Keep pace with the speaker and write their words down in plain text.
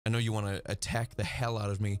I know you want to attack the hell out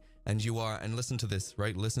of me, and you are, and listen to this,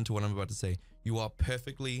 right? Listen to what I'm about to say. You are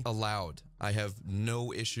perfectly allowed. I have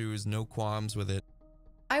no issues, no qualms with it.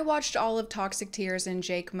 I watched all of Toxic Tears and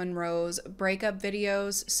Jake Munro's breakup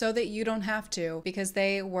videos so that you don't have to, because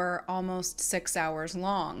they were almost 6 hours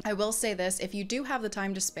long. I will say this, if you do have the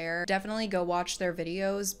time to spare, definitely go watch their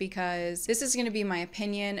videos, because this is going to be my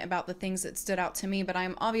opinion about the things that stood out to me, but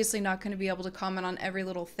I'm obviously not going to be able to comment on every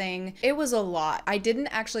little thing. It was a lot. I didn't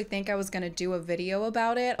actually think I was going to do a video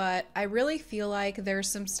about it, but I really feel like there's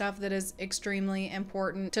some stuff that is extremely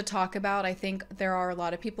important to talk about. I think there are a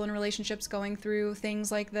lot of people in relationships going through things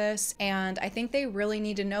like this, and I think they really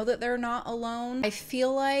need to know that they're not alone. I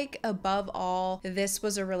feel like above all, this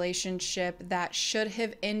was a relationship that should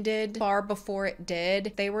have ended far before it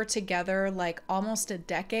did. They were together like almost a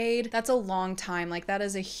decade. That's a long time. Like, that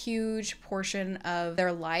is a huge portion of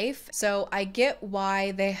their life. So I get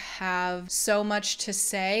why they have so much to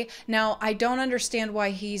say. Now, I don't understand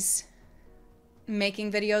why he's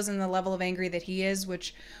making videos in the level of angry that he is,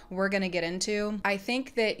 which we're gonna get into. I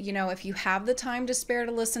think that, you know, if you have the time to spare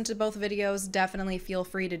to listen to both videos, definitely feel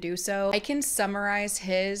free to do so. I can summarize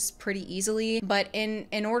his pretty easily, but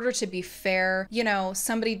in order to be fair, you know,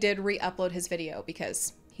 somebody did re-upload his video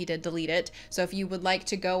because he did delete it. So if you would like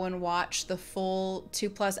to go and watch the full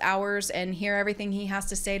 2+ hours and hear everything he has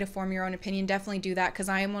to say to form your own opinion, definitely do that, because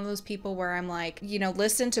I am one of those people where I'm like, you know,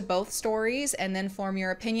 listen to both stories and then form your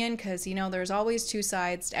opinion, because, you know, there's always two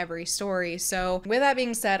sides to every story. So with that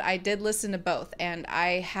being said, I did listen to both and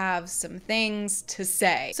I have some things to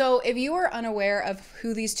say. So if you are unaware of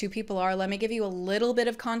who these two people are, let me give you a little bit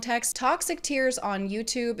of context. Toxic Tears on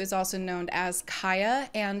YouTube is also known as Kyeluh,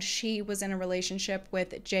 and she was in a relationship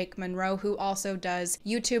with Jake Munro, who also does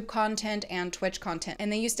YouTube content and Twitch content. And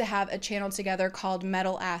they used to have a channel together called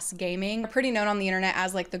Metal Ass Gaming. They're pretty known on the internet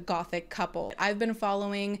as like the gothic couple. I've been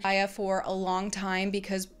following Kyeluh for a long time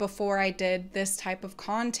because before I did this type of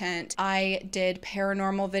content, I did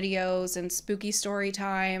paranormal videos and spooky story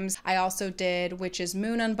times. I also did Witch's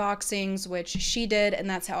Moon unboxings, which she did, and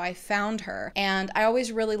that's how I found her. And I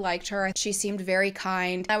always really liked her. She seemed very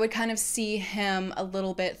kind. I would kind of see him a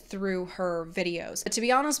little bit through her videos. But to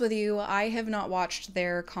be honest with you, I have not watched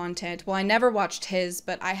their content. Well, I never watched his,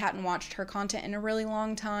 but I hadn't watched her content in a really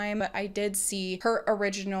long time. But I did see her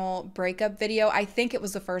original breakup video. I think it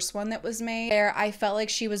was the first one that was made. There, I felt like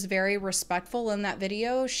she was very respectful in that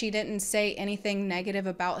video. She didn't say anything negative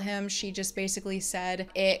about him. She just basically said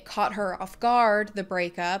it caught her off guard, the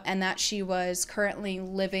breakup, and that she was currently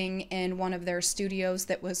living in one of their studios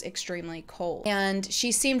that was extremely cold. And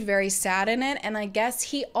she seemed very sad in it. And I guess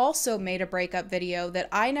he also made a breakup video that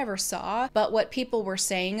I never saw, but what people were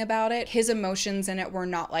saying about it, his emotions in it were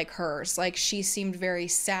not like hers. Like, she seemed very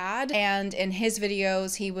sad, and in his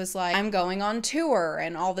videos he was like, I'm going on tour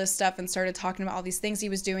and all this stuff, and started talking about all these things he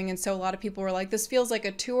was doing. And so a lot of people were like, this feels like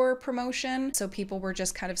a tour promotion. So people were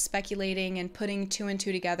just kind of speculating and putting two and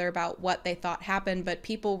two together about what they thought happened, but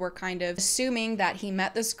people were kind of assuming that he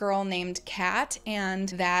met this girl named Kat and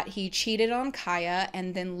that he cheated on Kyeluh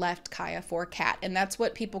and then left Kyeluh for Kat, and that's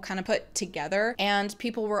what people kind of put together. And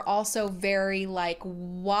people were also very like,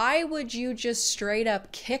 why would you just straight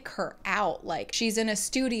up kick her out? Like, she's in a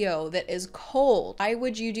studio that is cold. Why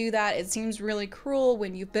would you do that? It seems really cruel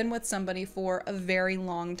when you've been with somebody for a very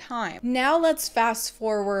long time. Now let's fast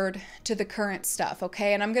forward to the current stuff,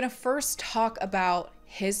 okay? And I'm gonna first talk about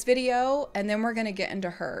his video, and then we're gonna get into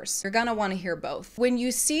hers. You're gonna wanna hear both. When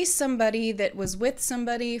you see somebody that was with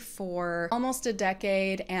somebody for almost a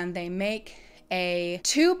decade and they make a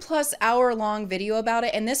 2+ hour long video about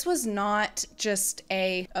it, and this was not just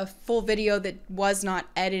a full video that was not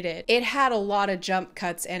edited. It had a lot of jump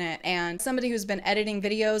cuts in it, and somebody who's been editing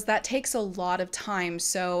videos, that takes a lot of time.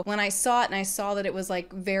 So when I saw it and I saw that it was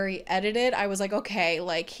like very edited, I was like, okay,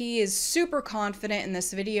 like, he is super confident in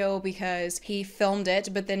this video because he filmed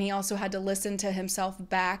it, but then he also had to listen to himself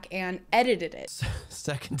back and edited it.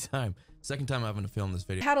 Second time having to film this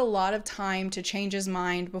video. Had a lot of time to change his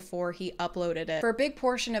mind before he uploaded it. For a big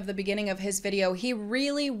portion of the beginning of his video, he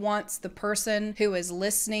really wants the person who is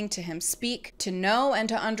listening to him speak to know and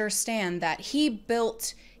to understand that he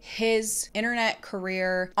built his internet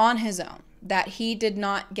career on his own, that he did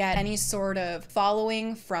not get any sort of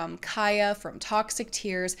following from Kyeluh, from Toxic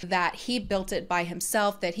Tears, that he built it by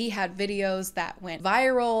himself, that he had videos that went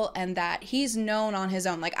viral, and that he's known on his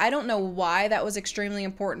own. Like, I don't know why that was extremely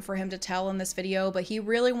important for him to tell in this video, but he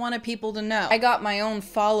really wanted people to know. I got my own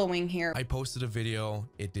following here. I posted a video,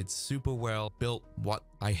 it did super well, built what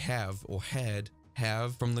I have or had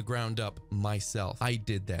have from the ground up myself. I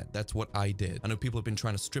did that. That's what I did. I know people have been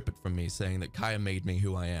trying to strip it from me, saying that Kaya made me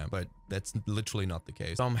who I am, but that's literally not the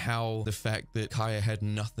case. Somehow the fact that Kaya had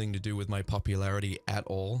nothing to do with my popularity at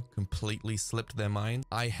all completely slipped their minds.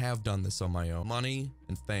 I have done this on my own. Money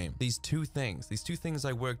and fame. These two things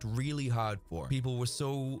I worked really hard for. People were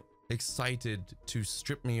so excited to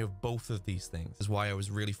strip me of both of these things. This is why I was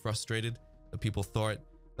really frustrated that people thought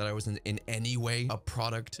that I was in any way a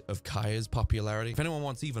product of Kaya's popularity. If anyone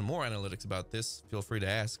wants even more analytics about this, feel free to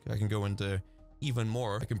ask. I can go into even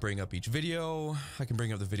more. I can bring up each video. I can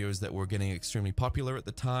bring up the videos that were getting extremely popular at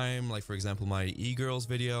the time, like for example my e-girls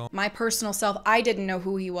video. My personal self, I didn't know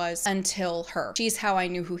who he was until her. She's how I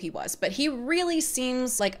knew who he was, but he really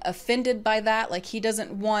seems like offended by that. Like he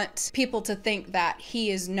doesn't want people to think that he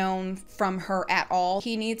is known from her at all.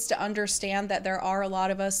 He needs to understand that there are a lot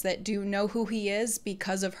of us that do know who he is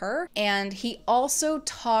because of her. And he also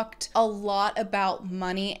talked a lot about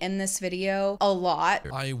money in this video, a lot.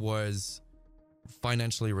 I was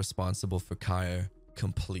financially responsible for Kaya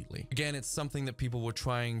completely. Again, it's something that people were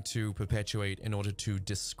trying to perpetuate in order to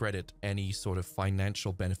discredit any sort of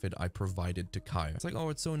financial benefit I provided to Kaya. It's like, oh,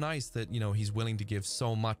 it's so nice that, you know, he's willing to give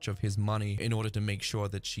so much of his money in order to make sure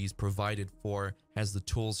that she's provided for, has the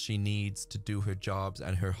tools she needs to do her jobs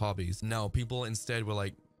and her hobbies. No, people instead were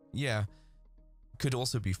like, yeah, could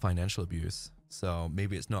also be financial abuse. So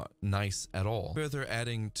maybe it's not nice at all. Further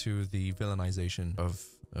adding to the villainization of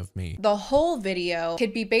me. The whole video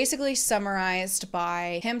could be basically summarized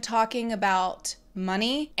by him talking about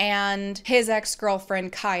money and his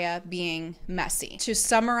ex-girlfriend Kaya being messy. To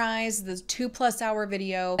summarize the 2+ hour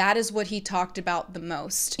video, that is what he talked about the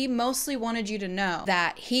most. He mostly wanted you to know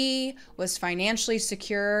that he was financially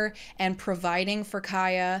secure and providing for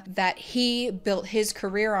Kaya, that he built his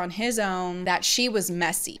career on his own, that she was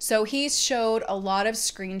messy. So he showed a lot of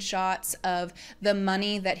screenshots of the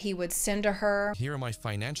money that he would send to her. Here are my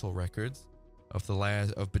financial records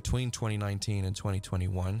of between 2019 and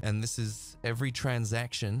 2021, and this is every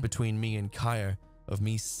transaction between me and Kaya of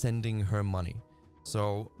me sending her money.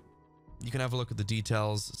 So you can have a look at the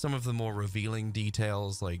details. Some of the more revealing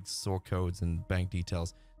details, like sort codes and bank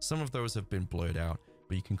details, some of those have been blurred out,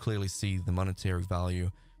 but you can clearly see the monetary value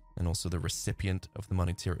and also the recipient of the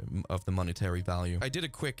monetary value. I did a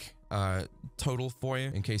quick total for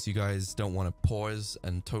you in case you guys don't want to pause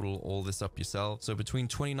and total all this up yourself. So between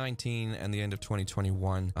 2019 and the end of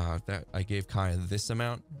 2021, that I gave Kaya this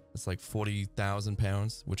amount. It's like 40,000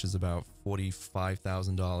 pounds, which is about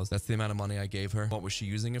 $45,000. That's the amount of money I gave her. What was she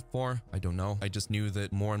using it for? I don't know. I just knew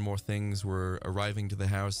that more and more things were arriving to the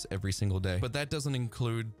house every single day. But that doesn't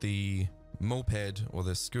include the moped or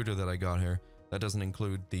the scooter that I got her. That doesn't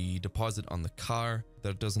include the deposit on the car.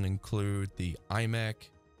 That doesn't include the iMac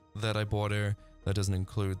that I bought her. That doesn't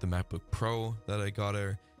include the MacBook Pro that I got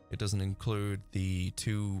her. It doesn't include the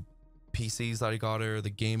 2 PCs that I got her, the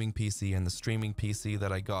gaming PC and the streaming PC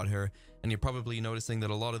that I got her. And you're probably noticing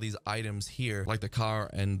that a lot of these items here, like the car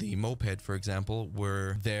and the moped, for example,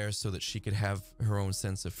 were there so that she could have her own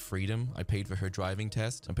sense of freedom. I paid for her driving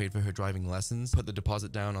test. I paid for her driving lessons, put the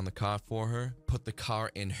deposit down on the car for her, put the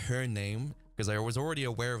car in her name, because I was already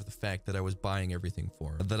aware of the fact that I was buying everything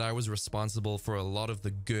for her, that I was responsible for a lot of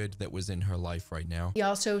the good that was in her life right now. He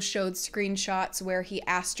also showed screenshots where he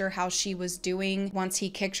asked her how she was doing once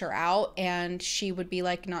he kicked her out, and she would be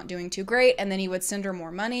like not doing too great, and then he would send her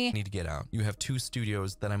more money. You need to get out. You have 2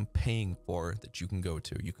 studios that I'm paying for that you can go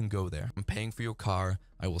to. You can go there. I'm paying for your car.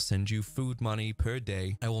 I will send you food money per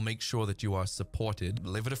day. I will make sure that you are supported.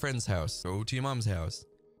 Live at a friend's house. Go to your mom's house.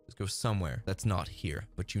 Go somewhere that's not here,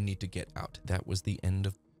 but you need to get out. That was the end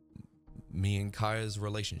of me and Kaya's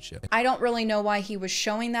relationship. I don't really know why he was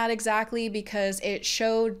showing that exactly, because it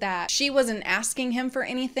showed that she wasn't asking him for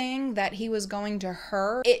anything, that he was going to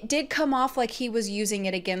her. It did come off like he was using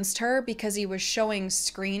it against her because he was showing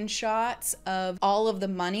screenshots of all of the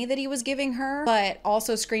money that he was giving her, but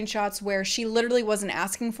also screenshots where she literally wasn't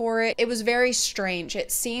asking for it. It was very strange.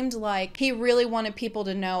 It seemed like he really wanted people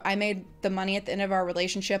to know, I made the money at the end of our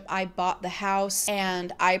relationship, I bought the house,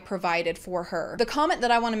 and I provided for her. The comment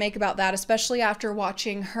that I want to make about that, especially after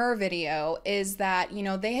watching her video, is that, you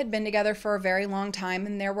know, they had been together for a very long time,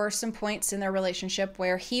 and there were some points in their relationship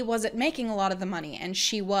where he wasn't making a lot of the money and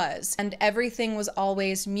she was, and everything was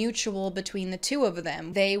always mutual between the two of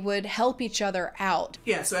them. They would help each other out.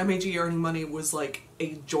 Yeah, so MAG earning money was like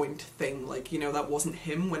a joint thing. Like, you know, that wasn't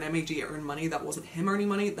him. When MAG earned money, that wasn't him earning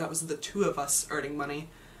money, that was the two of us earning money,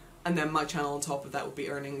 and then my channel on top of that would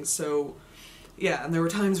be earning. So yeah, and there were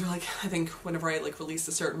times where, like, I think whenever I like released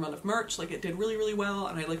a certain amount of merch, like it did really, really well,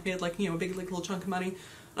 and I like made like, you know, a big like little chunk of money, and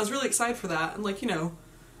I was really excited for that. And like, you know,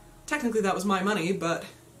 technically that was my money, but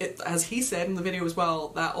it, as he said in the video as well,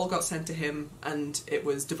 that all got sent to him and it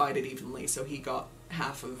was divided evenly, so he got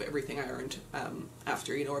half of everything I earned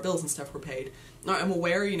after, you know, our bills and stuff were paid. Now, I'm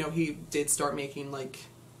aware, you know, he did start making like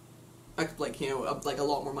you know, like a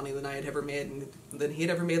lot more money than I had ever made and than he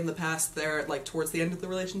had ever made in the past there, like towards the end of the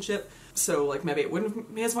relationship. So like maybe it wouldn't have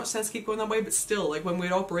made as much sense to keep going that way, but still, like when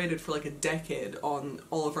we'd operated for like a decade on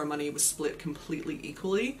all of our money was split completely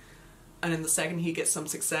equally, and in the second he gets some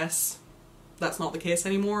success, that's not the case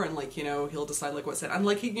anymore, and like, you know, he'll decide like what's it, and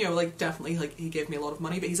like he, you know, like definitely like he gave me a lot of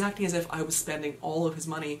money, but he's acting as if I was spending all of his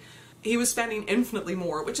money. He was spending infinitely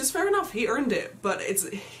more, which is fair enough, he earned it, but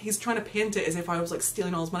he's trying to paint it as if I was like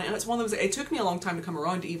stealing all his money, and it's one of those, it took me a long time to come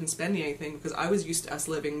around to even spending anything, because I was used to us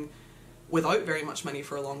living without very much money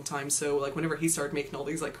for a long time, so like whenever he started making all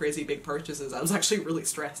these like crazy big purchases, I was actually really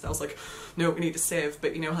stressed. I was like, no, we need to save,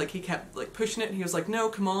 but you know, like he kept like pushing it, and he was like, no,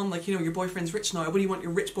 come on, like, you know, your boyfriend's rich now, what do you want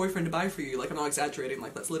your rich boyfriend to buy for you? Like, I'm not exaggerating,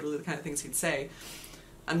 like that's literally the kind of things he'd say.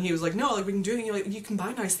 And he was like, no, like we can do it, like you can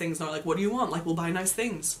buy nice things now, like what do you want? Like we'll buy nice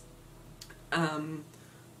things.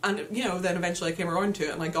 And you know, then eventually I came around to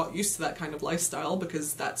it and I got used to that kind of lifestyle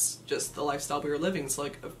because that's just the lifestyle we were living. So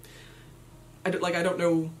like, I don't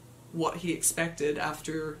know what he expected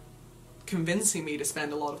after convincing me to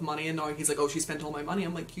spend a lot of money, and now he's like, oh, she spent all my money.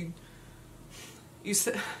 I'm like, you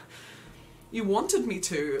said you wanted me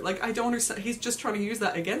to. Like, I don't understand. He's just trying to use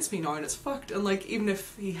that against me now, and it's fucked. And like, even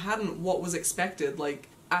if he hadn't, what was expected? Like,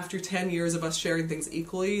 after 10 years of us sharing things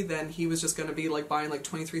equally, then he was just going to be like buying like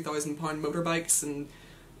 £23,000 motorbikes, and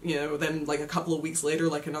you know, then like a couple of weeks later,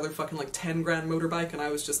 like another fucking like 10 grand motorbike, and I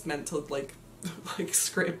was just meant to like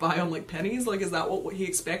scrape by on like pennies. Like, is that what he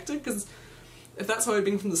expected? Because if that's how it'd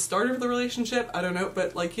been from the start of the relationship, I don't know,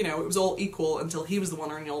 but like, you know, it was all equal until he was the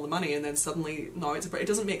one earning all the money, and then suddenly now it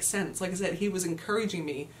doesn't make sense. Like I said, he was encouraging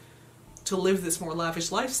me to live this more lavish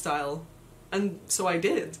lifestyle, and so I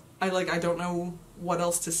did. I don't know what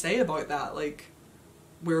else to say about that. Like,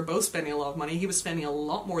 we were both spending a lot of money. He was spending a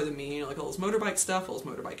lot more than me, you know, like all his motorbike stuff, all his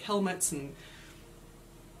motorbike helmets and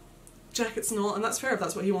jackets and all, and that's fair. If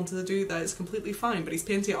that's what he wanted to do, that is completely fine, but he's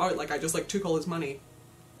painting it out like I just like took all his money.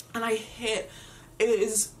 And it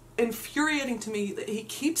is infuriating to me that he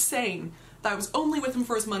keeps saying that I was only with him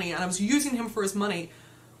for his money and I was using him for his money.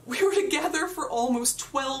 We were together for almost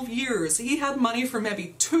 12 years. He had money for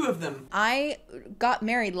maybe 2 of them. I got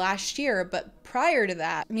married last year, but prior to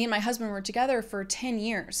that, me and my husband were together for 10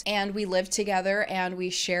 years, and we lived together and we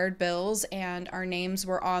shared bills and our names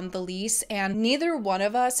were on the lease, and neither one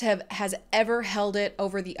of us has ever held it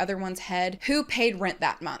over the other one's head who paid rent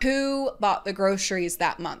that month, who bought the groceries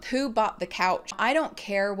that month, who bought the couch. I don't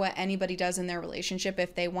care what anybody does in their relationship.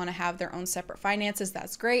 If they want to have their own separate finances,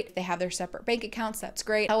 that's great. If they have their separate bank accounts, that's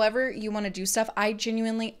great. However you want to do stuff, I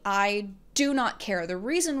do not care. The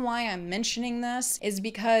reason why I'm mentioning this is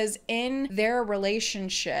because in their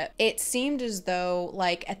relationship, it seemed as though,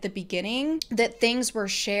 like, at the beginning that things were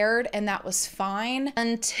shared and that was fine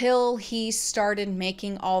until he started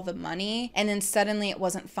making all the money, and then suddenly it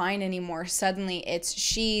wasn't fine anymore. Suddenly it's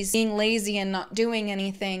she's being lazy and not doing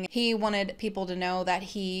anything. He wanted people to know that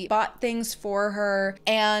he bought things for her,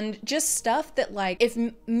 and just stuff that, like, if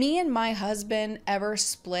me and my husband ever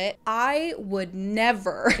split, I would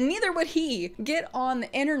never, neither would he, get on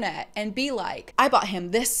the internet and be like, I bought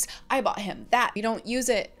him this, I bought him that. You don't use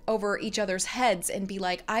it over each other's heads and be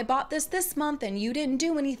like, I bought this month and you didn't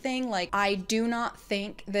do anything. Like, I do not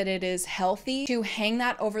think that it is healthy to hang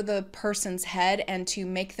that over the person's head and to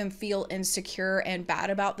make them feel insecure and bad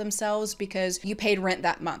about themselves because you paid rent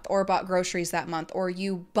that month or bought groceries that month or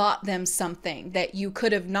you bought them something that you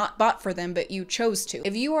could have not bought for them but you chose to.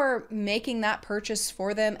 If you are making that purchase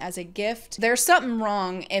for them as a gift, there's something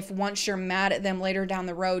wrong if once you're mad at them later down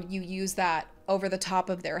the road you use that over the top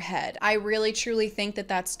of their head. I really truly think that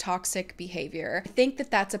that's toxic behavior. I think that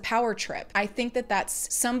that's a power trip. I think that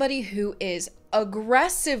that's somebody who is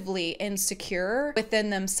aggressively insecure within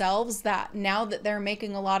themselves, that now that they're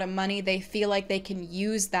making a lot of money, they feel like they can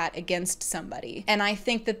use that against somebody. And I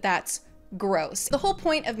think that that's gross. The whole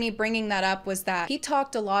point of me bringing that up was that he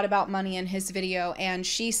talked a lot about money in his video, and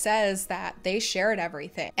she says that they shared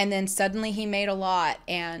everything. And then suddenly he made a lot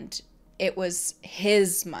and it was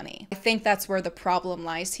his money. I think that's where the problem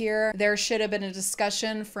lies here. There should have been a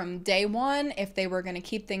discussion from day one if they were going to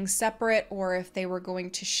keep things separate or if they were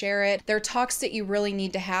going to share it. There are talks that you really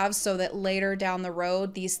need to have so that later down the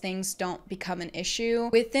road these things don't become an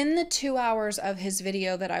issue. Within the 2 hours of his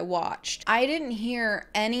video that I watched, I didn't hear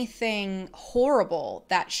anything horrible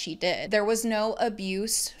that she did. There was no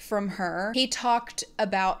abuse from her. He talked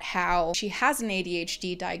about how she has an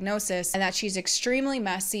ADHD diagnosis and that she's extremely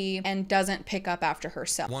messy and doesn't pick up after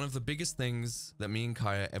herself. One of the biggest things that me and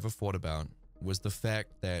Kaya ever fought about was the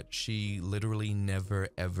fact that she literally never,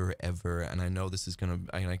 ever, ever, and I know this is gonna,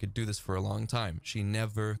 I could do this for a long time, she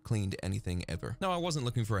never cleaned anything ever. Now, I wasn't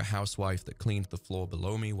looking for a housewife that cleaned the floor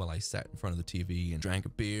below me while I sat in front of the TV and drank a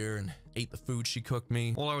beer and ate the food she cooked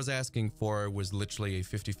me. All I was asking for was literally a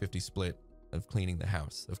 50-50 split of cleaning the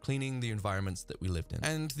house, of cleaning the environments that we lived in.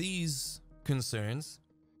 And these concerns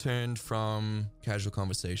turned from casual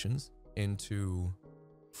conversations into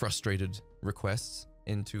frustrated requests,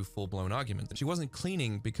 into full-blown arguments. She wasn't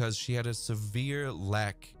cleaning because she had a severe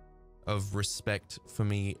lack of respect for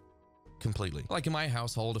me completely. Like in my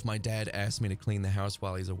household, if my dad asked me to clean the house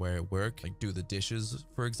while he's away at work, like do the dishes,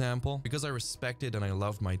 for example, because I respected and I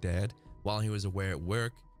loved my dad while he was away at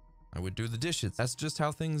work, I would do the dishes. That's just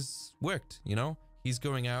how things worked, you know? He's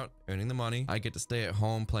going out, earning the money. I get to stay at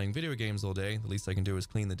home playing video games all day. The least I can do is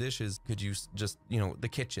clean the dishes. Could you just, you know, the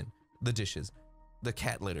kitchen, the dishes, the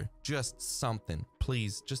cat litter, just something,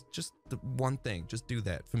 please, just the one thing, just do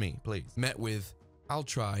that for me, please. Met with, I'll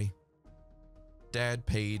try. Dad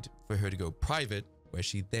paid for her to go private, where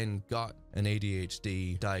she then got an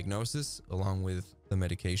ADHD diagnosis along with the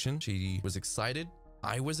medication. She was excited.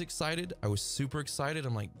 I was excited. I was super excited.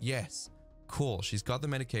 I'm like, yes, cool. She's got the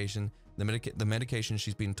medication, the medication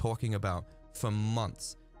she's been talking about for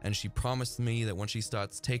months. And she promised me that once she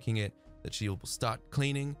starts taking it, that she'll start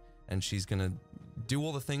cleaning and she's gonna do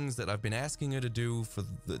all the things that I've been asking her to do for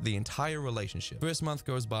the entire relationship. First month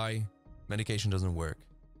goes by, medication doesn't work.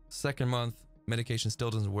 Second month, medication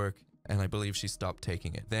still doesn't work, and I believe she stopped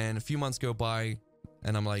taking it. Then a few months go by,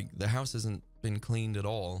 and I'm like, the house hasn't been cleaned at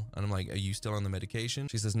all. And I'm like, are you still on the medication?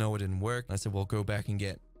 She says, no, it didn't work. And I said, well, go back and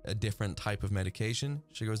get a different type of medication.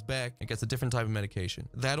 She goes back and gets a different type of medication.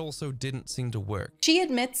 That also didn't seem to work. She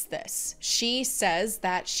admits this. She says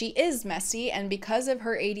that she is messy, and because of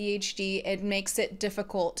her ADHD, it makes it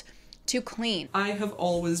difficult to clean. I have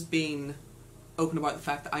always been open about the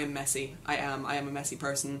fact that I am messy. I am a messy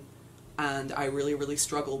person, and I really, really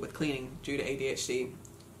struggle with cleaning due to ADHD.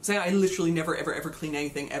 Saying I literally never, ever, ever clean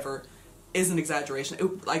anything ever is an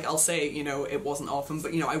exaggeration. Like, I'll say, you know, it wasn't often,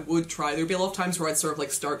 but, you know, I would try. There'd be a lot of times where I'd sort of, like,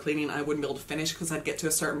 start cleaning and I wouldn't be able to finish because I'd get to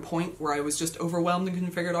a certain point where I was just overwhelmed and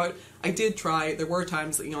couldn't figure it out. I did try. There were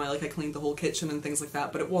times that, you know, I cleaned the whole kitchen and things like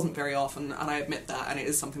that, but it wasn't very often, and I admit that, and it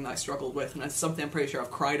is something that I struggled with, and it's something I'm pretty sure I've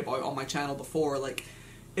cried about on my channel before. Like,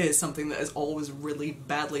 it is something that has always really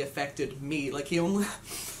badly affected me. Like,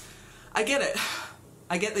 I get it.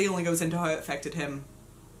 I get that he only goes into how it affected him.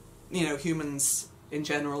 You know, humans in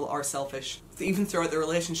general are selfish. Even throughout the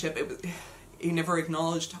relationship, he never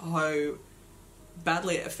acknowledged how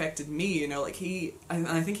badly it affected me, you know, like and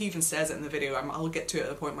I think he even says it in the video, I'll get to it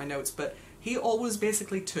at a point in my notes, but he always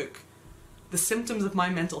basically took the symptoms of my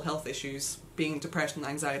mental health issues, being depression,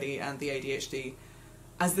 anxiety, and the ADHD,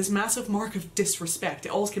 as this massive mark of disrespect.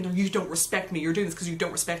 It always came down, you don't respect me, you're doing this because you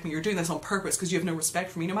don't respect me, you're doing this on purpose because you have no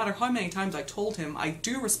respect for me. No matter how many times I told him, I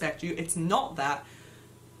do respect you, it's not that.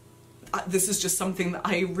 This is just something that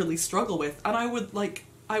I really struggle with, and I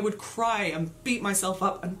would cry and beat myself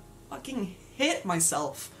up and fucking hit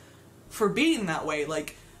myself for being that way.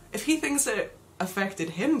 Like, if he thinks it affected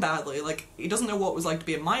him badly, like, he doesn't know what it was like to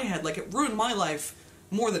be in my head. Like, it ruined my life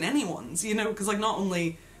more than anyone's, you know, because, like, not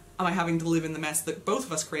only am I having to live in the mess that both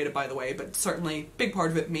of us created, by the way, but certainly big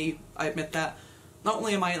part of it me, I admit that. Not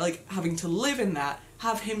only am I, like, having to live in that,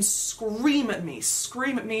 have him scream at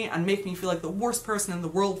me and make me feel like the worst person in the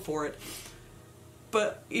world for it.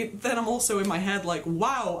 But then I'm also in my head like,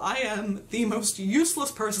 wow, I am the most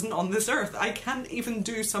useless person on this earth. I can't even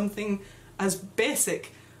do something as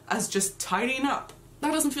basic as just tidying up.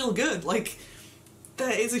 That doesn't feel good. Like,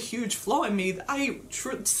 that is a huge flaw in me that I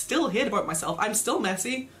still hate about myself. I'm still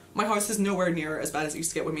messy. My house is nowhere near as bad as it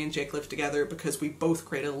used to get when me and Jake lived together because we both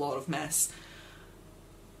created a lot of mess.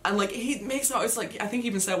 And, like, he makes it out, it's like, I think he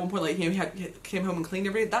even said at one point, like, you know, he came home and cleaned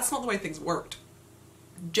every day. That's not the way things worked.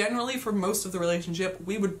 Generally, for most of the relationship,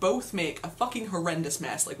 we would both make a fucking horrendous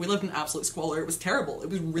mess. Like, we lived in absolute squalor. It was terrible. It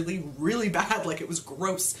was really, really bad. Like, it was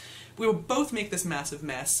gross. We would both make this massive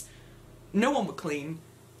mess. No one would clean.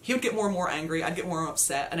 He would get more and more angry, I'd get more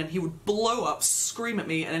upset, and then he would blow up, scream at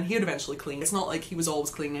me, and then he would eventually clean. It's not like he was always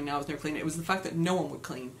cleaning and I was never cleaning. It was the fact that no one would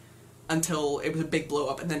clean until it was a big blow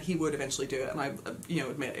up, and then he would eventually do it, and I, you know,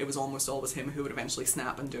 admit it was almost always him who would eventually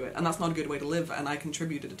snap and do it, and that's not a good way to live, and I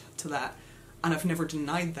contributed to that, and I've never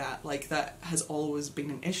denied that. Like, that has always been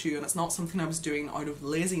an issue, and it's not something I was doing out of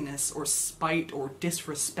laziness or spite or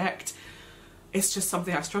disrespect. It's just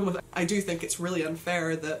something I struggle with. I do think it's really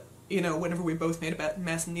unfair that, you know, whenever we both made a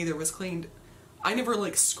mess and neither of us cleaned, I never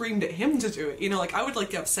like screamed at him to do it, you know, like I would like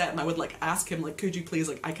get upset and I would like ask him like, could you please,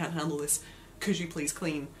 like, I can't handle this, could you please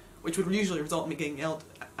clean, which would usually result in me getting yelled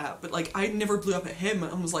at. But like I never blew up at him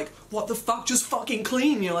and was like, what the fuck, just fucking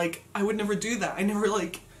clean, you know, like I would never do that. I never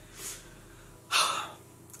like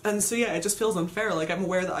and so yeah, it just feels unfair. Like I'm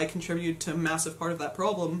aware that I contributed to a massive part of that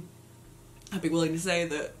problem. I'd be willing to say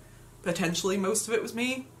that potentially most of it was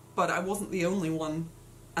me, but I wasn't the only one.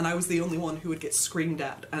 And I was the only one who would get screamed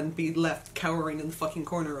at and be left cowering in the fucking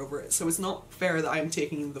corner over it. So it's not fair that I'm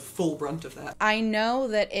taking the full brunt of that. I know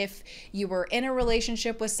that if you were in a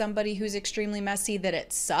relationship with somebody who's extremely messy, that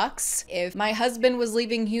it sucks. If my husband was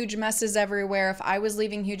leaving huge messes everywhere, if I was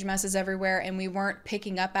leaving huge messes everywhere and we weren't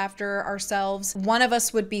picking up after ourselves, one of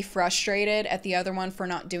us would be frustrated at the other one for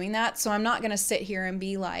not doing that. So I'm not gonna sit here and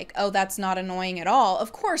be like, oh, that's not annoying at all.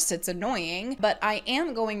 Of course it's annoying, but I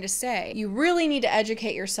am going to say you really need to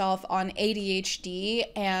educate yourself on ADHD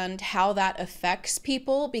and how that affects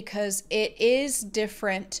people, because it is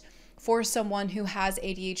different for someone who has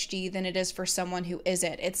ADHD than it is for someone who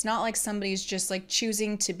isn't. It's not like somebody's just like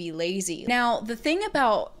choosing to be lazy. Now, the thing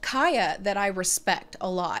about Kaya that I respect a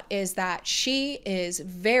lot is that she is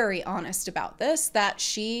very honest about this, that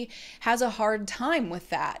she has a hard time with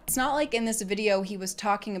that. It's not like in this video he was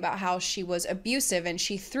talking about how she was abusive and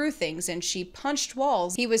she threw things and she punched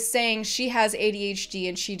walls. He was saying she has ADHD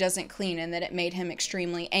and she doesn't clean and that it made him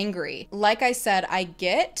extremely angry. Like I said, I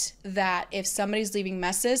get that if somebody's leaving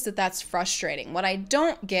messes, that's frustrating. What I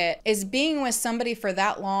don't get is being with somebody for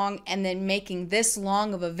that long and then making this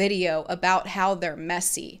long of a video about how they're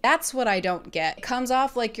messy. That's what I don't get. It comes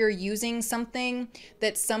off like you're using something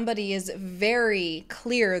that somebody is very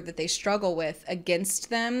clear that they struggle with against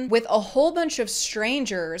them, with a whole bunch of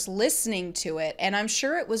strangers listening to it. And I'm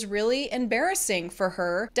sure it was really embarrassing for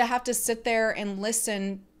her to have to sit there and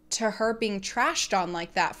listen to her being trashed on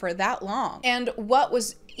like that for that long. And what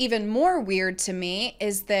was even more weird to me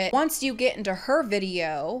is that once you get into her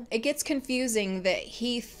video, it gets confusing that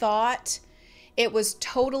he thought it was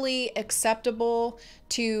totally acceptable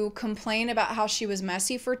to complain about how she was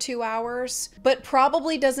messy for 2 hours, but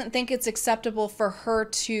probably doesn't think it's acceptable for her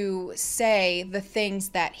to say the things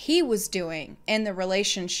that he was doing in the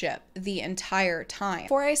relationship the entire time.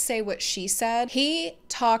 Before I say what she said, he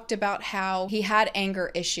talked about how he had anger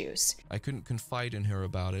issues. I couldn't confide in her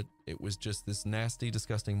about it. It was just this nasty,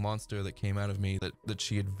 disgusting monster that came out of me that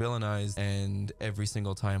she had villainized, and every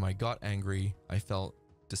single time I got angry, I felt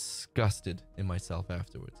disgusted in myself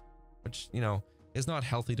afterwards, which, you know, is not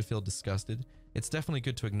healthy to feel disgusted. It's definitely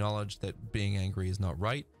good to acknowledge that being angry is not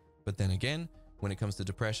right, but then again, when it comes to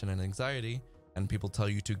depression and anxiety and people tell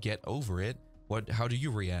you to get over it, how do you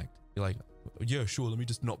react? You're like, yeah, sure, let me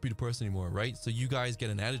just not be depressed anymore, right? So you guys get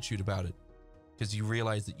an attitude about it because you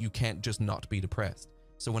realize that you can't just not be depressed.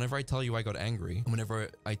 So whenever I tell you I got angry, and whenever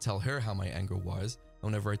I tell her how my anger was,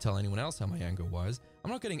 and whenever I tell anyone else how my anger was,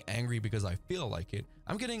 I'm not getting angry because I feel like it.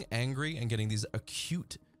 I'm getting angry and getting these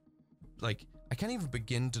acute, like, I can't even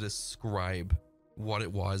begin to describe what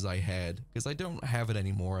it was I had, because I don't have it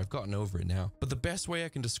anymore. I've gotten over it now. But the best way I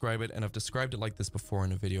can describe it, and I've described it like this before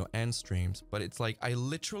in a video and streams, but it's like I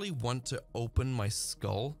literally want to open my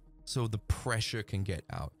skull so the pressure can get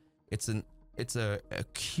out. It's a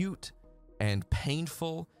acute and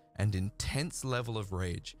painful and intense level of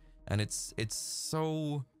rage, and it's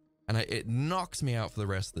so, and it knocks me out for the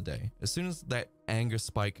rest of the day. As soon as that anger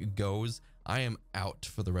spike goes, I am out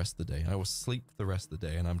for the rest of the day. I will sleep for the rest of the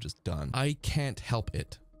day and I'm just done. I can't help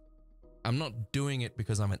it. I'm not doing it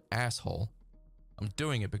because I'm an asshole. I'm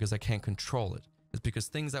doing it because I can't control it. It's because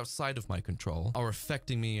things outside of my control are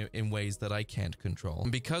affecting me in ways that I can't control.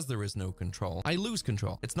 And because there is no control, I lose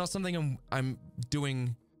control. It's not something I'm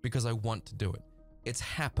doing because I want to do it. It's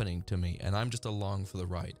happening to me and I'm just along for the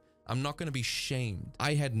ride. I'm not going to be shamed.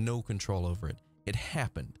 I had no control over it. It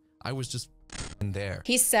happened. I was just in there.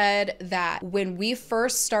 He said that when we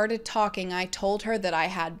first started talking, I told her that I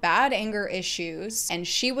had bad anger issues and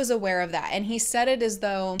she was aware of that. And he said it as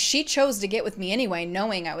though she chose to get with me anyway,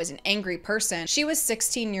 knowing I was an angry person. She was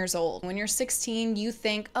 16 years old. When you're 16, you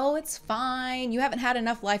think, oh, it's fine. You haven't had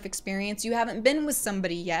enough life experience. You haven't been with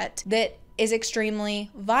somebody yet that is extremely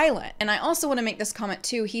violent. And I also want to make this comment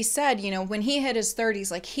too. He said, you know, when he hit his 30s,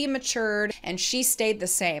 like he matured and she stayed the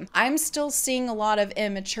same. I'm still seeing a lot of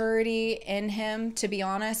immaturity in him, to be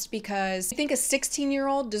honest, because I think a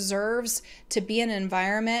 16-year-old deserves to be in an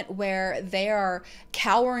environment where they are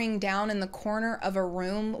cowering down in the corner of a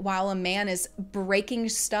room while a man is breaking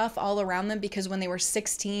stuff all around them, because when they were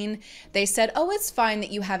 16, they said, oh, it's fine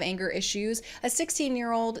that you have anger issues. A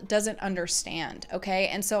 16-year-old doesn't understand, okay?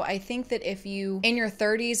 And so I think that that if you in your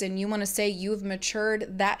 30s and you want to say you've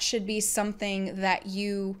matured, that should be something that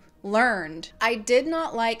you learned. I did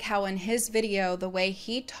not like how in his video, the way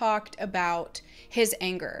he talked about his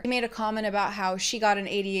anger. He made a comment about how she got an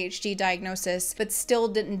ADHD diagnosis, but still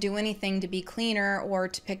didn't do anything to be cleaner or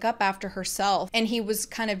to pick up after herself. And he was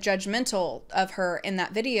kind of judgmental of her in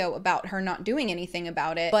that video about her not doing anything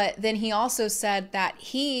about it. But then he also said that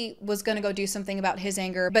he was going to go do something about his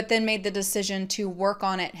anger, but then made the decision to work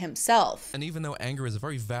on it himself. And even though anger is a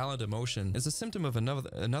very valid emotion, it's a symptom of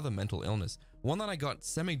another mental illness. One that I got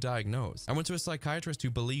semi-diagnosed. I went to a psychiatrist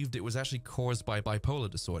who believed it was actually caused by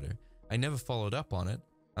bipolar disorder. I never followed up on it,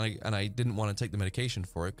 and I didn't want to take the medication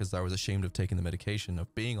for it because I was ashamed of taking the medication,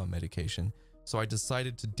 of being on medication. So I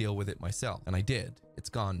decided to deal with it myself, and I did. It's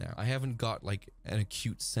gone now. I haven't got like an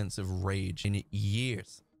acute sense of rage in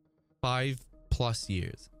years. 5+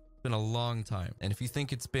 years. It's been a long time. And if you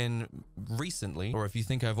think it's been recently, or if you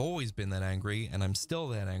think I've always been that angry and I'm still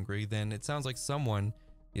that angry, then it sounds like someone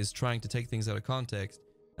is trying to take things out of context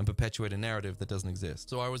and perpetuate a narrative that doesn't exist.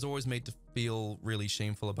 So I was always made to feel really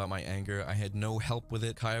shameful about my anger. I had no help with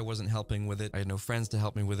it. Kaya wasn't helping with it. I had no friends to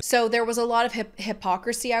help me with it. So there was a lot of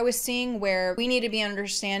hypocrisy I was seeing, where we need to be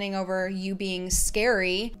understanding over you being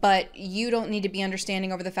scary, but you don't need to be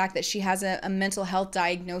understanding over the fact that she has a mental health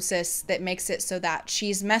diagnosis that makes it so that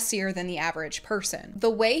she's messier than the average person. The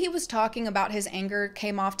way he was talking about his anger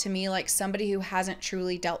came off to me like somebody who hasn't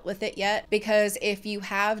truly dealt with it yet, because if you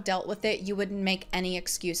have dealt with it, you wouldn't make any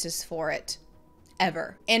excuses for it.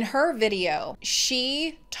 Ever. In her video,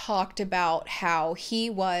 she talked about how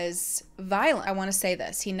he was violent. I want to say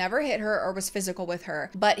this. He never hit her or was physical with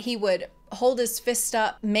her, but he would hold his fist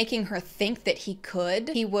up, making her think that he could.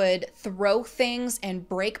 He would throw things and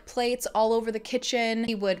break plates all over the kitchen.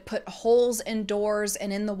 He would put holes in doors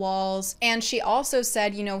and in the walls. And she also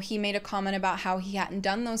said, you know, he made a comment about how he hadn't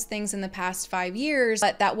done those things in the past 5 years,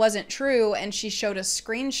 but that wasn't true. And she showed a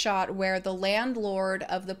screenshot where the landlord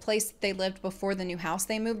of the place that they lived before the new house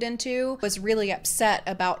they moved into was really upset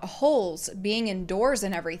about holes being in doors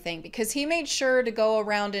and everything, because he made sure to go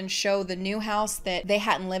around and show the new house that they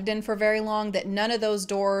hadn't lived in for very long that none of those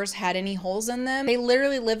doors had any holes in them. They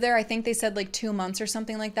literally lived there, I think they said like 2 months or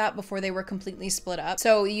something like that, before they were completely split up.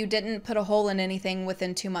 So you didn't put a hole in anything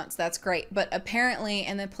within 2 months. That's great. But apparently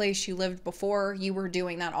in the place you lived before, you were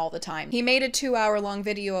doing that all the time. He made a 2-hour-long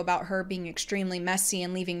video about her being extremely messy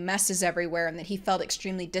and leaving messes everywhere, and that he felt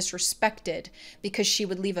extremely disrespected because she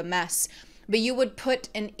would leave a mess. But you would put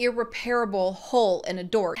an irreparable hole in a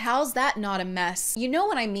door. How's that not a mess? You know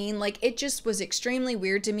what I mean? Like, it just was extremely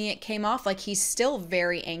weird to me. It came off like he's still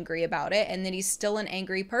very angry about it, and that he's still an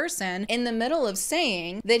angry person in the middle of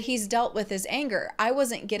saying that he's dealt with his anger. I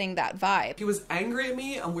wasn't getting that vibe. He was angry at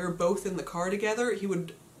me and we were both in the car together. He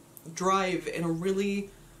would drive in a really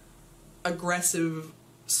aggressive,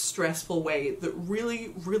 stressful way that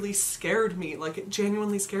really scared me. Like, it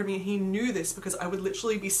genuinely scared me. He knew this because I would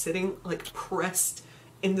literally be sitting like pressed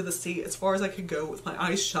into the seat as far as I could go with my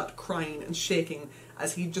eyes shut, crying and shaking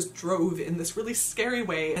as he just drove in this really scary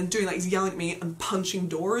way and doing that. He's yelling at me and punching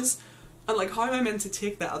doors, and like, how am I meant to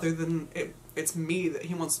take that other than it's me that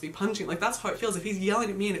he wants to be punching? Like, that's how it feels. If he's yelling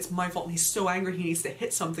at me and it's my fault and he's so angry he needs to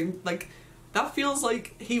hit something, like, that feels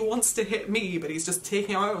like he wants to hit me, but he's just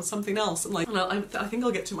taking out on something else. And like, I think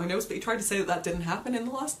I'll get to my notes, but he tried to say that that didn't happen in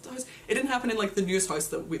the last house. It didn't happen in like the newest house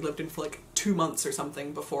that we lived in for like 2 months or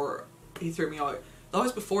something before he threw me out. The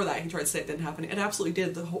house before that, he tried to say it didn't happen. It absolutely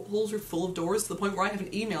did. The holes were full of doors to the point where I have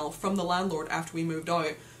an email from the landlord after we moved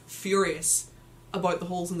out, furious about the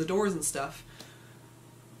holes in the doors and stuff.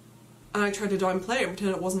 And I tried to downplay it and pretend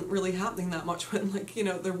it wasn't really happening that much when, like, you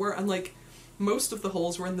know, there were, and like, most of the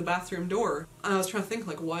holes were in the bathroom door. And I was trying to think,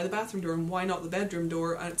 like, why the bathroom door and why not the bedroom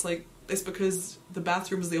door? And it's like, it's because the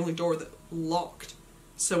bathroom is the only door that locked.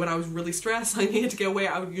 So when I was really stressed, I needed to get away,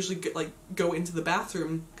 I would usually go into the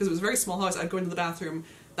bathroom, because it was a very small house. I'd go into the bathroom,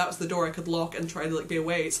 that was the door I could lock and try to like be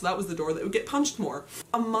away. So that was the door that would get punched more.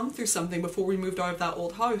 A month or something before we moved out of that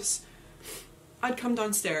old house, I'd come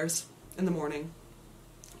downstairs in the morning.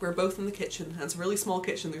 We're both in the kitchen, and it's a really small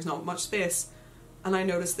kitchen, there's not much space. And I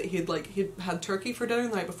noticed that he'd had turkey for dinner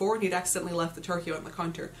the night before, and he'd accidentally left the turkey out on the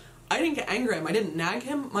counter. I didn't get angry at him, I didn't nag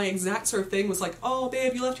him. My exact sort of thing was like, oh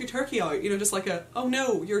babe, you left your turkey out. You know, just like a, oh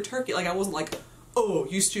no, your turkey. Like, I wasn't like, oh,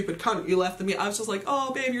 you stupid cunt, you left the meat. I was just like,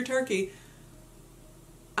 oh babe, your turkey.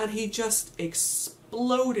 And he just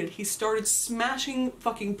exploded. He started smashing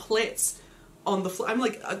fucking plates on the floor. I'm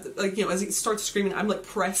like, you know, as he starts screaming, I'm like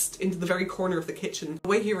pressed into the very corner of the kitchen. The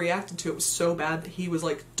way he reacted to it was so bad that he was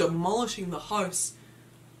like demolishing the house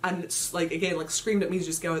and it's like, again, like screamed at me to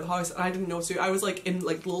just get out of the house, and I didn't know what to do. I was like in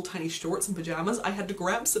like little tiny shorts and pajamas. I had to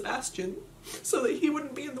grab Sebastian so that he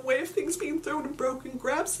wouldn't be in the way of things being thrown and broken.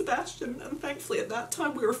 Grab Sebastian, and thankfully at that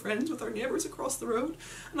time we were friends with our neighbours across the road,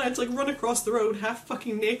 and I had to like run across the road half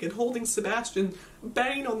fucking naked holding Sebastian,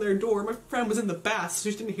 banging on their door. My friend was in the bath, so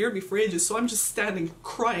she didn't hear me for ages, so I'm just standing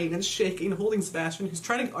crying and shaking holding Sebastian, who's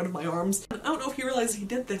trying to get out of my arms. And I don't know if he realised he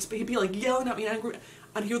did this, but he'd be like yelling at me angry,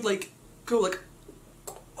 and he would like go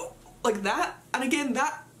like that, and again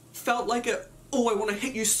that felt like a, oh, I want to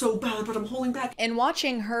hit you so bad, but I'm holding back. In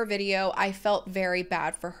watching her video, I felt very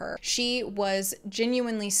bad for her. She was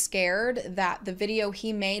genuinely scared that the video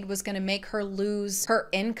he made was going to make her lose her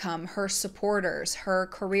income, her supporters, her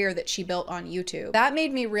career that she built on YouTube. That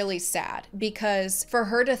made me really sad, because for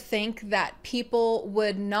her to think that people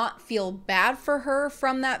would not feel bad for her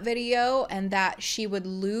from that video and that she would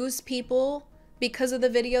lose people because of the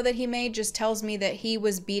video that he made just tells me that he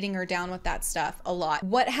was beating her down with that stuff a lot.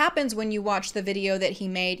 What happens when you watch the video that he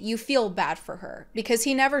made, you feel bad for her, because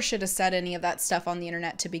he never should have said any of that stuff on the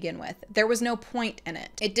internet to begin with. There was no point in it.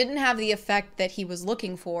 It didn't have the effect that he was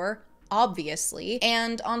looking for, obviously.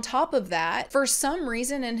 And on top of that, for some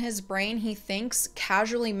reason in his brain, he thinks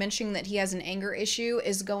casually mentioning that he has an anger issue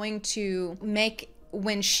is going to make,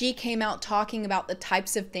 when she came out talking about the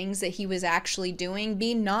types of things that he was actually doing,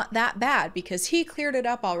 be not that bad, because he cleared it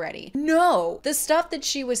up already. No, the stuff that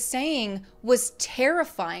she was saying was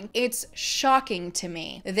terrifying. It's shocking to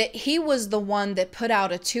me that he was the one that put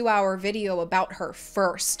out a 2-hour video about her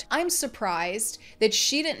first. I'm surprised that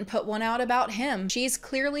she didn't put one out about him. She's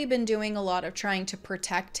clearly been doing a lot of trying to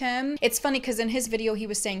protect him. It's funny because in his video he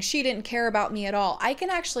was saying she didn't care about me at all. I can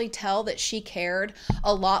actually tell that she cared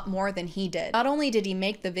a lot more than he did. Not only did he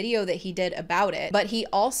make the video that he did about it, but he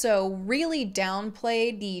also really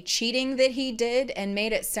downplayed the cheating that he did and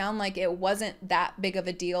made it sound like it wasn't that big of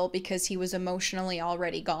a deal because he was emotionally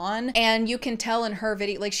already gone. And you can tell in her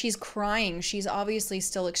video, like, she's crying. She's obviously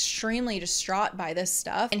still extremely distraught by this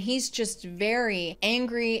stuff, and he's just very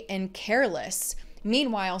angry and careless.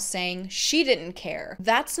 Meanwhile, saying she didn't care.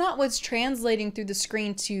 That's not what's translating through the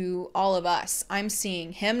screen to all of us. I'm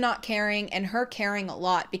seeing him not caring and her caring a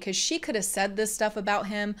lot, because she could have said this stuff about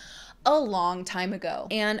him a long time ago.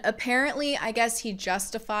 And apparently, I guess he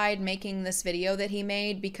justified making this video that he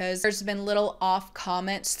made because there's been little off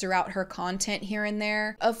comments throughout her content here and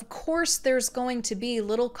there. Of course, there's going to be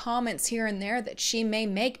little comments here and there that she may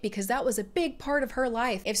make, because that was a big part of her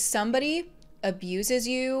life. If somebody abuses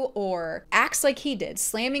you or acts like he did,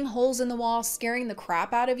 slamming holes in the wall, scaring the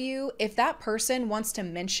crap out of you, if that person wants to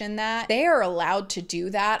mention that, they are allowed to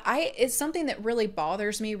do that. It's something that really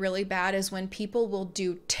bothers me really bad, is when people will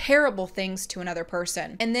do terrible things to another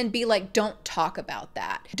person and then be like, don't talk about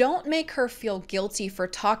that. Don't make her feel guilty for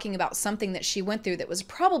talking about something that she went through that was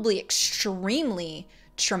probably extremely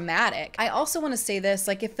traumatic. I also want to say this,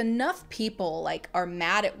 like, if enough people like are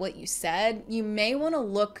mad at what you said, you may want to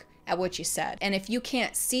look at what you said. And if you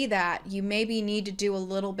can't see that, you maybe need to do a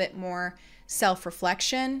little bit more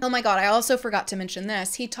self-reflection. Oh my God, I also forgot to mention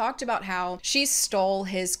this. He talked about how she stole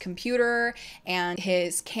his computer and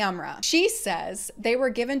his camera. She says they were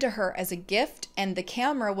given to her as a gift, and the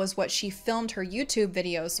camera was what she filmed her YouTube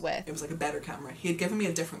videos with. It was like a better camera. He had given me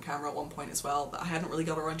a different camera at one point as well that I hadn't really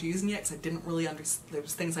got around to using yet, because I didn't really understand. There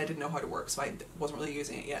was things I didn't know how to work, so I wasn't really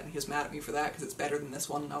using it yet, and he was mad at me for that because it's better than this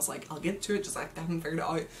one, and I was like, I'll get to it, just like I haven't figured it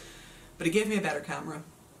out. But he gave me a better camera.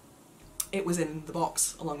 It was in the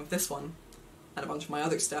box along with this one and a bunch of my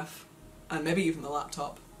other stuff, and maybe even the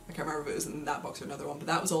laptop. I can't remember if it was in that box or another one, but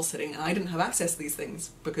that was all sitting, and I didn't have access to these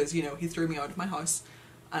things because, you know, he threw me out of my house,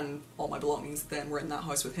 and all my belongings then were in that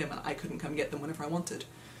house with him, and I couldn't come get them whenever I wanted.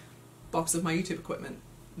 Box of my YouTube equipment.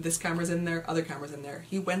 This camera's in there, other camera's in there.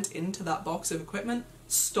 He went into that box of equipment,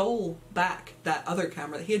 stole back that other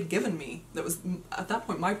camera that he had given me, that was at that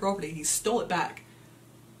point my property. He stole it back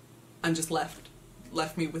and just left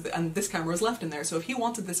me with it, and this camera was left in there. So if he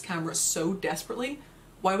wanted this camera so desperately,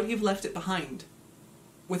 why would he have left it behind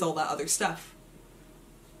with all that other stuff?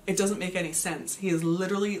 It doesn't make any sense. He is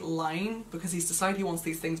literally lying because he's decided he wants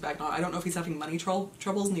these things back now. I don't know if he's having money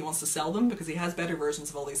troubles and he wants to sell them because he has better versions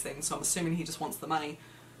of all these things, so I'm assuming he just wants the money.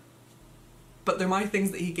 But they're my things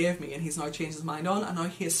that he gave me, and he's now changed his mind on, and now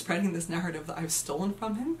he is spreading this narrative that I've stolen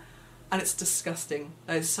from him, and it's disgusting.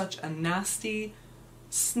 That is such a nasty,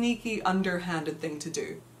 sneaky, underhanded thing to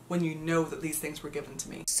do when you know that these things were given to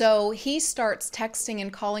me. So he starts texting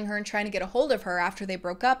and calling her and trying to get a hold of her after they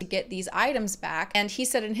broke up to get these items back. And he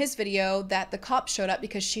said in his video that the cops showed up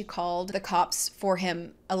because she called the cops for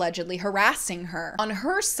him allegedly harassing her. On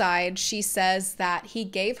her side, she says that he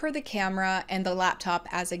gave her the camera and the laptop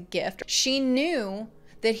as a gift. She knew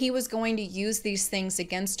that he was going to use these things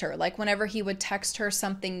against her. Like whenever he would text her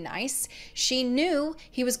something nice, she knew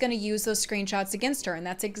he was going to use those screenshots against her. And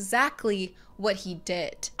that's exactly what he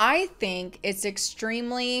did. I think it's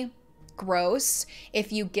extremely gross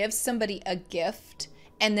if you give somebody a gift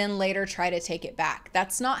and then later try to take it back.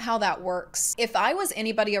 That's not how that works. If I was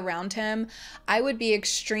anybody around him, I would be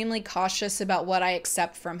extremely cautious about what I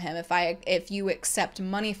accept from him. If you accept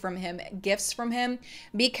money from him, gifts from him,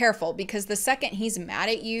 be careful, because the second he's mad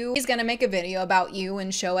at you, he's gonna make a video about you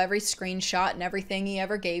and show every screenshot and everything he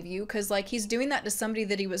ever gave you, because like he's doing that to somebody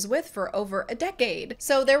that he was with for over a decade.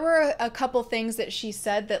 So there were a couple things that she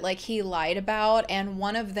said that like he lied about, and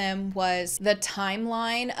one of them was the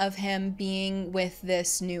timeline of him being with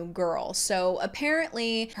this new girl. So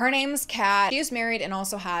apparently her name's Kat. She is married and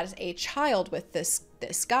also has a child with this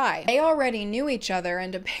guy. They already knew each other,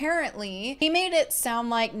 and apparently he made it sound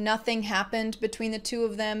like nothing happened between the two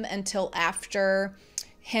of them until after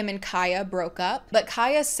him and Kaya broke up. But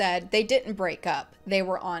Kaya said they didn't break up. They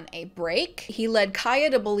were on a break. He led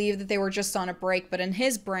Kaya to believe that they were just on a break, but in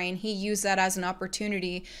his brain, he used that as an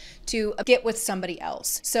opportunity to get with somebody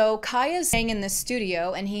else. So Kaya's staying in this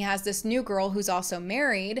studio, and he has this new girl who's also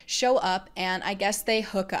married show up, and I guess they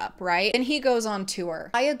hook up, right? And he goes on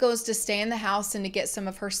tour. Kaya goes to stay in the house and to get some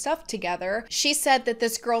of her stuff together. She said that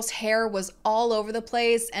this girl's hair was all over the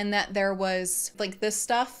place and that there was like this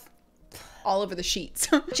stuff all over the sheets,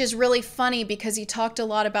 which is really funny because he talked a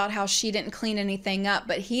lot about how she didn't clean anything up,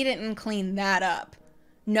 but he didn't clean that up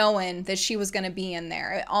knowing that she was going to be in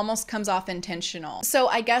there. It almost comes off intentional. So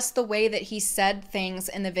I guess the way that he said things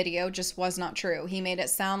in the video just was not true. He made it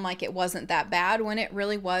sound like it wasn't that bad when it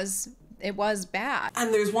really was. It was bad.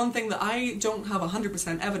 And there's one thing that I don't have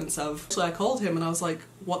 100% evidence of. So I called him and I was like,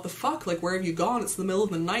 what the fuck? Like, where have you gone? It's the middle of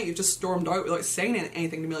the night. You just stormed out without saying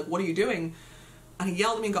anything to me. Like, what are you doing? And he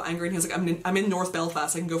yelled at me and got angry, and he was like, I'm in North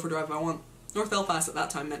Belfast, I can go for a drive if I want. North Belfast at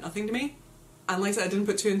that time meant nothing to me. And like I said, I didn't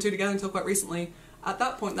put two and two together until quite recently. At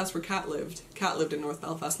that point, that's where Kat lived. Kat lived in North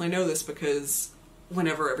Belfast, and I know this because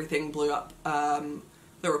whenever everything blew up,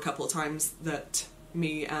 there were a couple of times that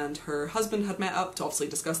me and her husband had met up to obviously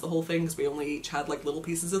discuss the whole thing, because we only each had like little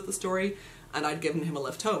pieces of the story, and I'd given him a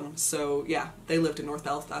lift home. So yeah, they lived in North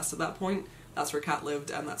Belfast at that point. That's where Kat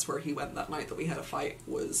lived, and that's where he went that night that we had a fight,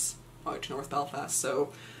 was out to North Belfast.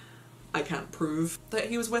 So I can't prove that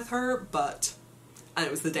he was with her, but, and it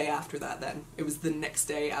was the day after that then. It was the next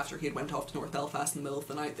day after he had went off to North Belfast in the middle of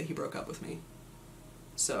the night that he broke up with me.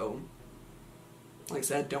 So, like I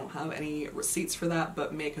said, don't have any receipts for that,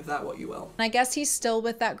 but make of that what you will. I guess he's still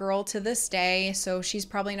with that girl to this day, so she's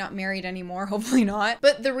probably not married anymore, hopefully not.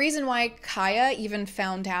 But the reason why Kaya even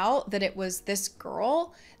found out that it was this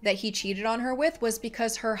girl that he cheated on her with was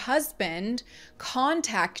because her husband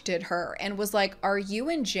contacted her and was like, are you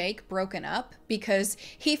and Jake broken up? Because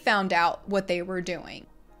he found out what they were doing.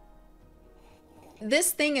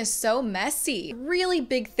 This thing is so messy. Really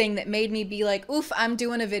big thing that made me be like, oof, I'm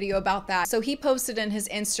doing a video about that. So he posted in his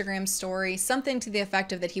Instagram story something to the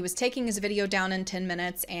effect of that he was taking his video down in 10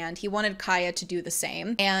 minutes and he wanted Kaya to do the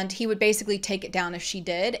same. And he would basically take it down if she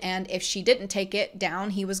did. And if she didn't take it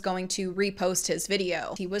down, he was going to repost his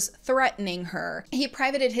video. He was threatening her. He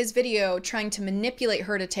privated his video trying to manipulate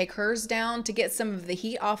her to take hers down to get some of the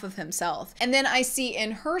heat off of himself. And then I see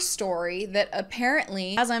in her story that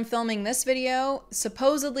apparently, as I'm filming this video,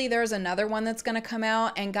 supposedly there's another one that's gonna come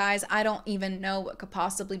out, and guys, I don't even know what could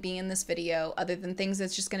possibly be in this video other than things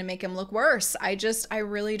that's just gonna make him look worse. I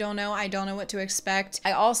really don't know. I don't know what to expect.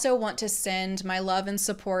 I also want to send my love and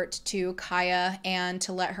support to Kaya and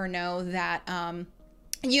to let her know that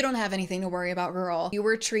you don't have anything to worry about, girl. You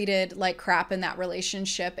were treated like crap in that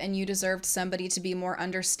relationship, and you deserved somebody to be more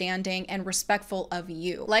understanding and respectful of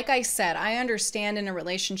you. Like I said, I understand in a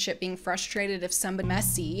relationship being frustrated if somebody's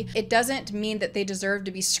messy. It doesn't mean that they deserve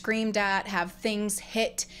to be screamed at, have things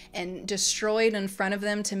hit and destroyed in front of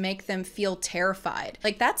them to make them feel terrified.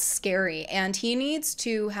 Like, that's scary, and he needs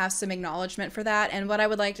to have some acknowledgement for that. And what I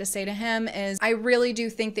would like to say to him is, I really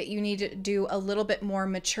do think that you need to do a little bit more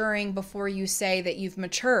maturing before you say that you've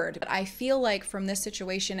matured. But I feel like from this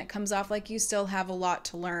situation, it comes off like you still have a lot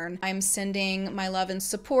to learn. I'm sending my love and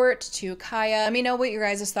support to Kaya. Let me know what your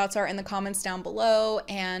guys' thoughts are in the comments down below,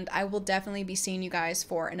 and I will definitely be seeing you guys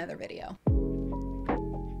for another video.